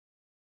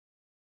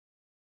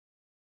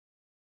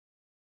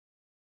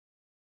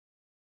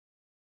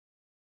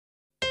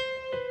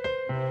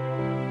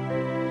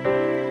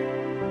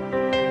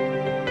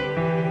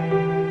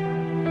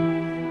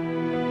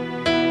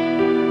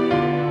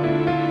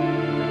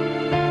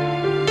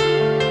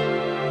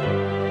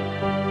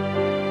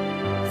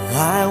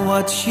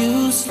watch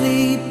you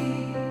sleep.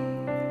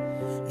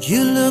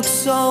 You look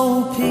so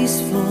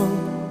peaceful.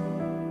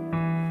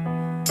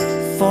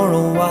 For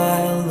a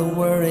while the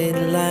worried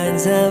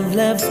lines have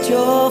left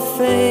your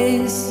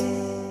face.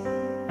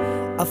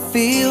 I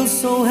feel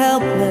so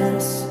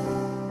helpless,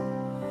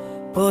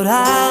 but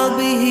I'll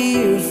be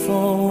here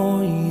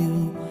for you.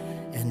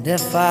 And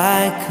if I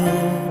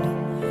could,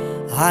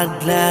 I'd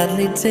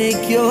gladly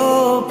take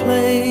your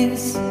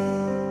place.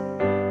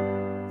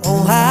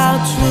 Oh, how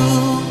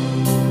true,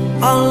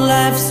 our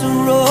life's a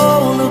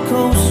roller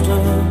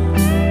coaster.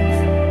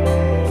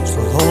 So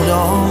hold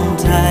on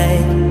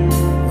tight,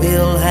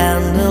 we'll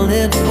handle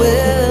it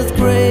with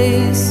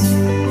grace.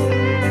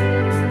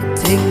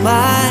 Take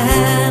my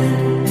hand,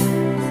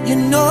 you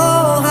know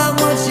how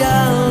much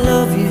I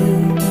love you.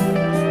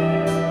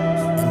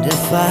 And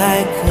if I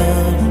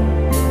could,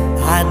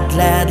 I'd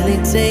gladly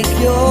take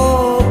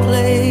your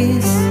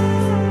place.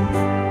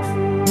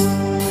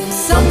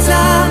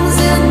 Sometimes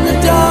in the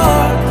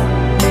dark,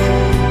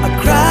 I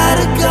cry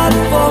to God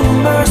for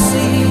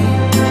mercy,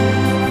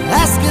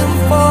 asking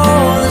for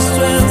the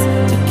strength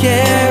to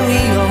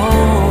carry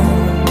on.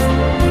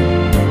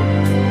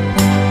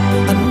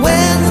 And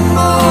when the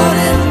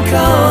morning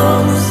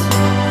comes,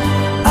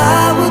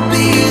 I will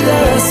be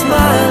there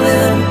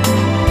smiling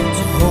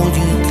to hold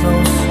you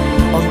close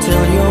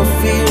until your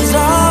fears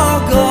are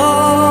gone.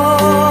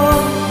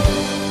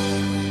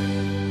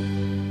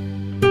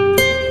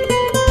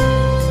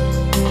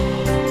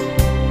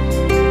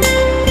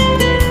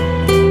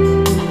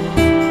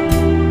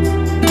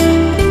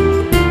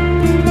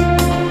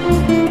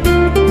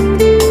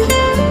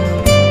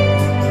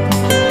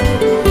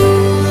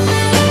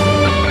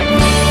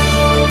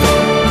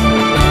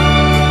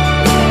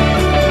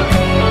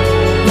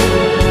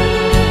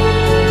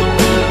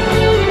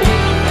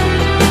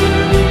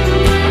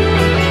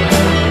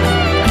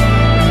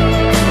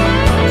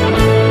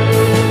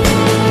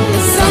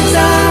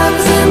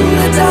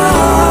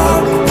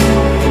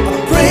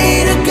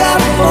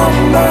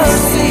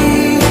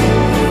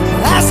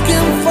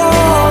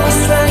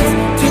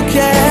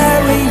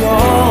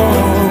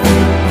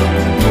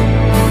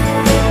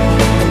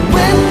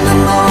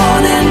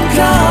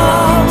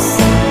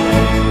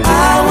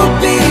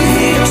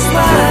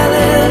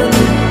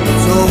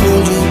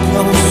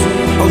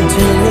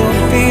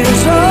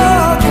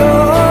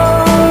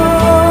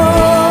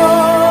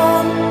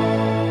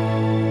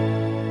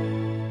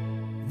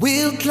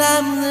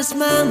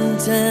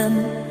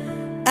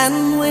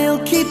 And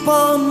we'll keep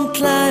on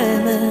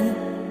climbing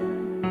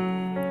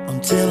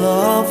until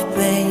of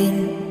pain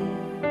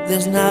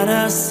there's not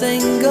a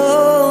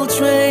single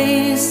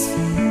trace.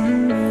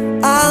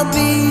 I'll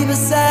be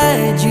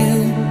beside you,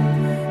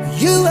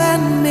 you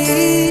and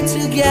me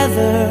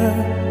together.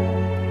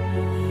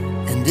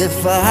 And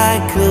if I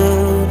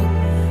could,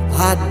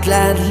 I'd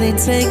gladly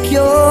take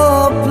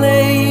your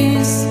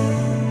place.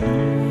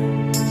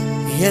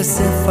 Yes,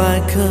 if I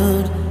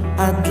could,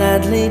 I'd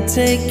gladly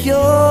take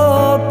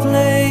your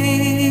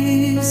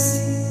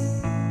place.